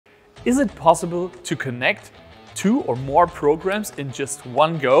Is it possible to connect 2 or more programs in just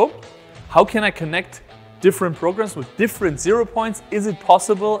one go? How can I connect different programs with different 0 points? Is it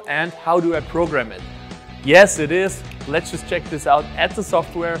possible, and how do I program it? Yes, it is. Let's just check this out at the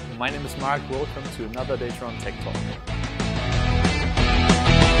software. My name is Marc. Welcome to another DATRON Tech Talk.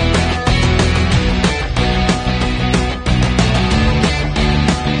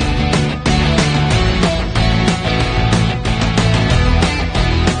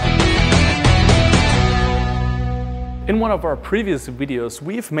 In one of our previous videos,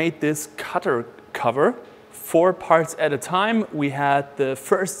 we've made this cutter cover 4 parts at a time. We had the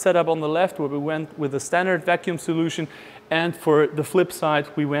first setup on the left where we went with a standard vacuum solution, and for the flip side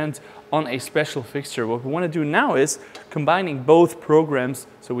we went on a special fixture. What we want to do now is combining both programs,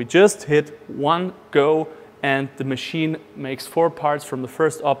 so we just hit one go and the machine makes 4 parts from the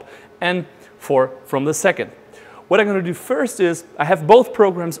first op and 4 from the second. What I'm going to do first is I have both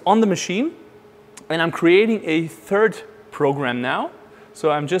programs on the machine, and I'm creating a third program now.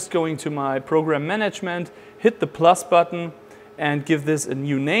 So I'm just going to my program management, hit the plus button and give this a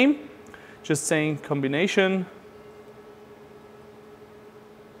new name. Just saying combination.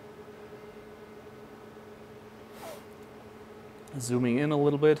 Zooming in a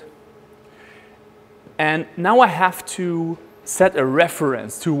little bit. And now I have to set a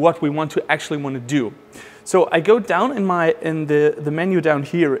reference to what we actually want to do. So I go down in the menu down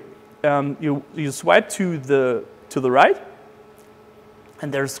here. You swipe to the right,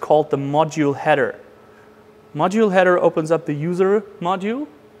 and there's called the module header. Module header opens up the user module,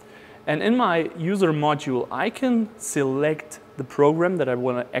 and in my user module I can select the program that I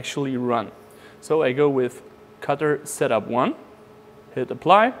want to actually run. So I go with cutter setup 1, hit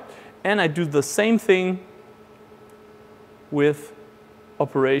apply, and I do the same thing with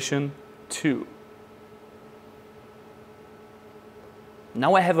operation 2.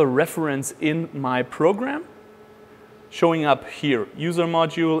 Now I have a reference in my program showing up here, user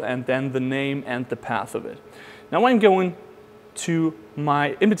module, and then the name and the path of it. Now I'm going to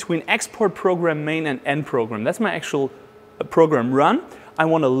my in-between export program main and end program. That's my actual program run. I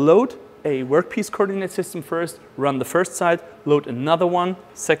want to load a workpiece coordinate system first, run the first side, load another one,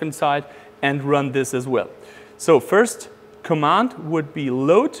 second side, and run this as well. So first command would be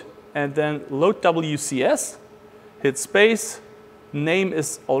load, and then load WCS, hit space. Name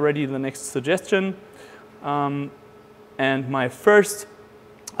is already the next suggestion, and my first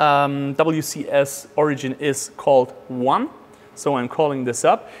WCS origin is called 1, so I'm calling this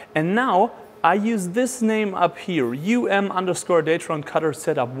up, and now I use this name up here, UM_DATRON cutter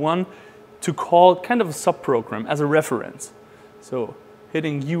setup 1, to call kind of a subprogram as a reference. So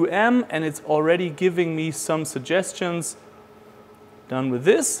hitting UM, and it's already giving me some suggestions. Done with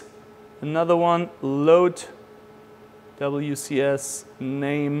this. Another one, load WCS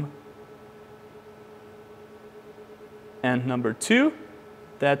name and number 2.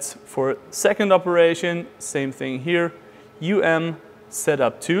 That's for second operation. Same thing here.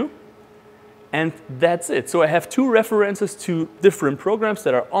 setup 2. And that's it. So I have 2 references to different programs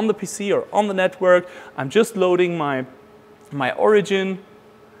that are on the PC or on the network. I'm just loading my origin.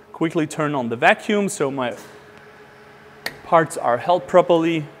 Quickly turn on the vacuum so my parts are held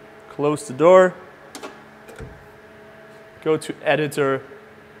properly. Close the door. Go to editor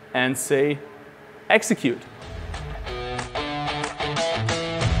and say execute.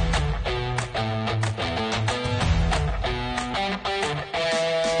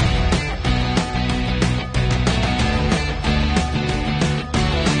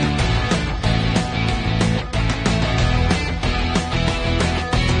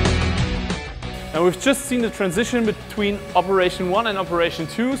 Now we've just seen the transition between operation 1 and operation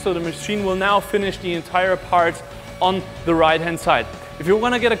 2, so the machine will now finish the entire part on the right hand side. If you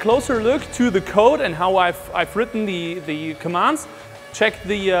want to get a closer look to the code and how I've written the commands, check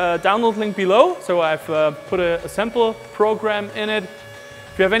the download link below. So I've put a sample program in it.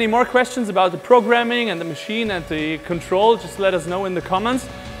 If you have any more questions about the programming and the machine and the control, just let us know in the comments.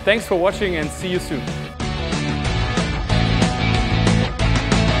 Thanks for watching and see you soon.